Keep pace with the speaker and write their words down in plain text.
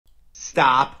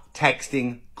Stop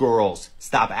texting girls.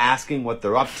 Stop asking what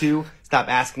they're up to. Stop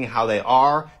asking how they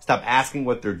are. Stop asking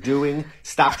what they're doing.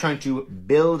 Stop trying to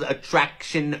build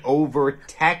attraction over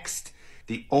text.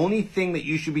 The only thing that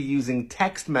you should be using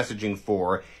text messaging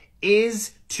for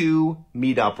is to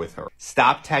meet up with her.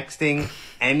 Stop texting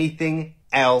anything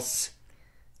else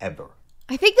ever.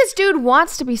 I think this dude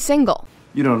wants to be single.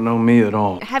 You don't know me at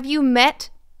all. Have you met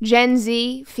Gen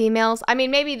Z females? I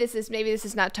mean, maybe this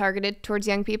is not targeted towards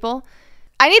young people.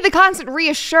 I need the constant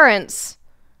reassurance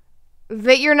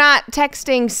that you're not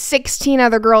texting 16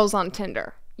 other girls on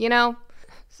Tinder, you know?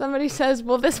 Somebody says,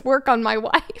 will this work on my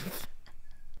wife?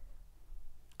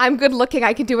 I'm good looking,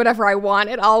 I can do whatever I want,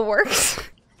 it all works.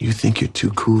 You think you're too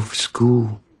cool for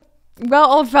school.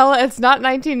 Well, old fella, it's not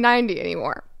 1990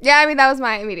 anymore. Yeah, I mean, that was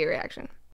my immediate reaction.